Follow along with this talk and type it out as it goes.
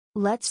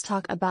Let's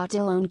talk about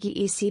DeLonghi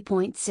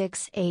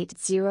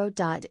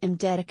EC.680.M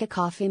Dedica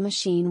coffee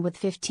machine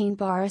with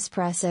 15-bar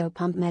espresso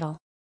pump metal.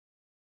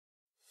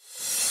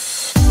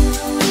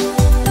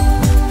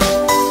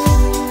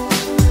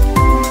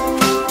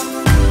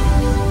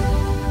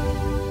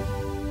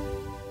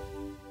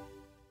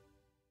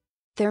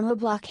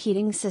 Thermoblock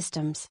heating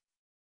systems.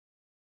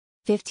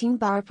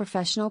 15-bar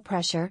professional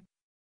pressure.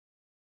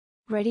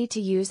 Ready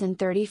to use in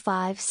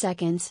 35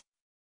 seconds.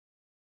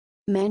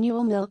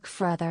 Manual milk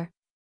frother.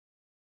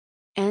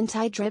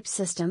 Anti-drip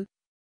system.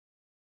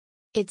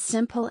 Its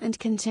simple and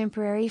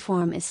contemporary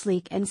form is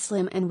sleek and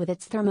slim, and with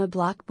its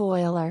Thermoblock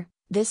boiler,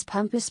 this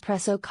pump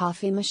espresso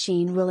coffee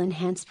machine will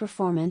enhance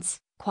performance,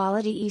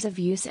 quality, ease of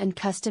use and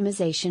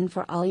customization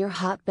for all your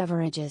hot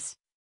beverages.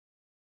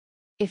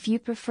 If you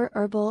prefer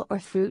herbal or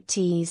fruit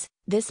teas,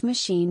 this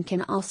machine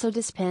can also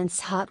dispense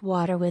hot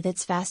water with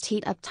its fast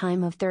heat up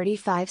time of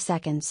 35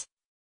 seconds.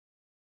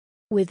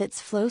 With its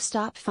flow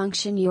stop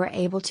function, you are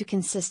able to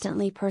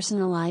consistently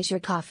personalize your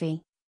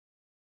coffee.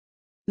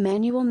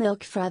 Manual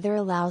milk frother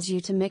allows you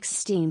to mix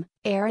steam,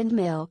 air and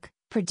milk,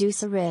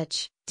 produce a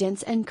rich,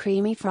 dense and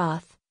creamy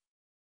froth.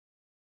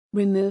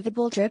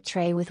 Removable drip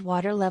tray with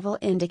water level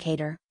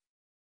indicator.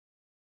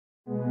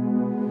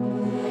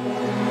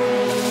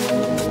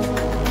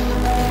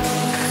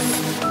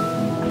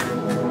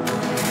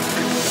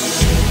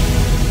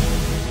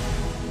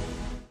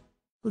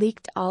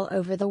 Leaked all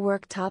over the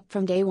worktop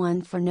from day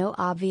one for no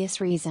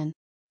obvious reason.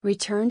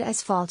 Returned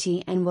as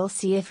faulty, and we'll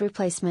see if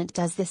replacement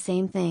does the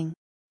same thing.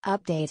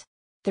 Update.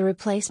 The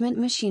replacement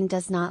machine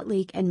does not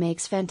leak and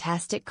makes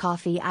fantastic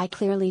coffee. I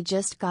clearly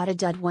just got a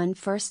dud one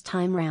first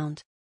time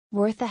round.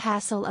 Worth the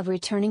hassle of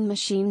returning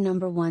machine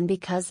number 1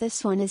 because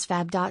this one is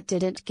fab.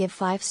 Didn't give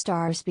 5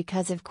 stars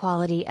because of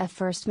quality of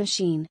first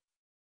machine.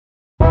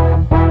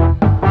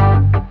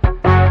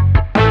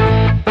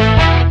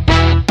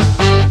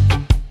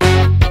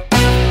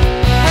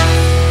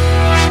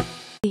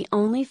 The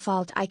only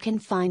fault I can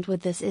find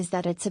with this is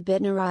that it's a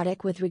bit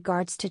neurotic with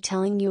regards to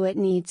telling you it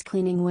needs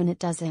cleaning when it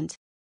doesn't.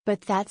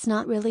 But that's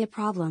not really a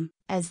problem,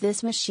 as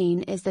this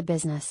machine is the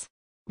business.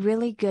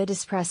 Really good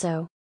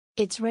espresso.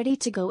 It's ready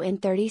to go in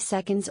 30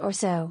 seconds or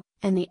so,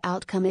 and the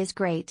outcome is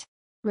great.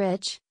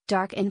 Rich,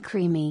 dark and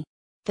creamy.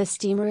 The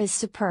steamer is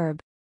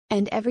superb.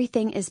 And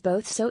everything is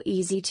both so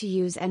easy to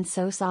use and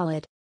so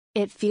solid.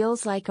 It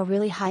feels like a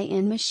really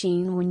high-end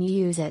machine when you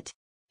use it.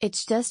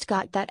 It's just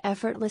got that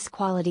effortless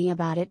quality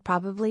about it,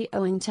 probably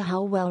owing to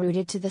how well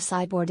rooted to the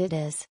sideboard it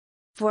is.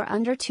 For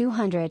under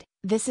 $200,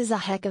 this is a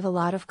heck of a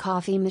lot of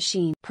coffee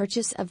machine.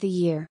 Purchase of the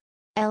year.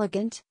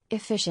 Elegant,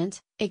 efficient,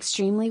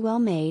 extremely well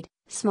made,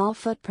 small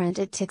footprint.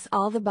 It ticks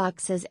all the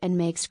boxes and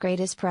makes great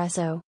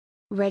espresso.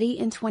 Ready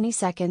in 20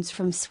 seconds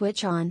from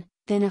switch on,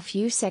 then a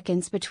few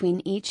seconds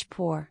between each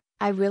pour.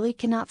 I really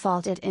cannot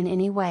fault it in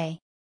any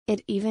way.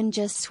 It even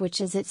just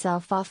switches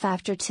itself off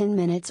after 10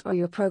 minutes or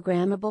your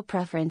programmable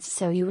preference,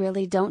 so you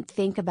really don't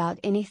think about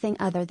anything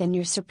other than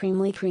your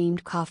supremely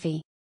creamed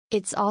coffee.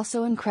 It's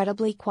also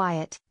incredibly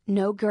quiet,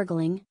 no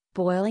gurgling,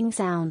 boiling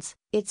sounds.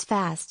 It's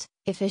fast,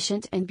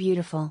 efficient and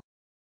beautiful.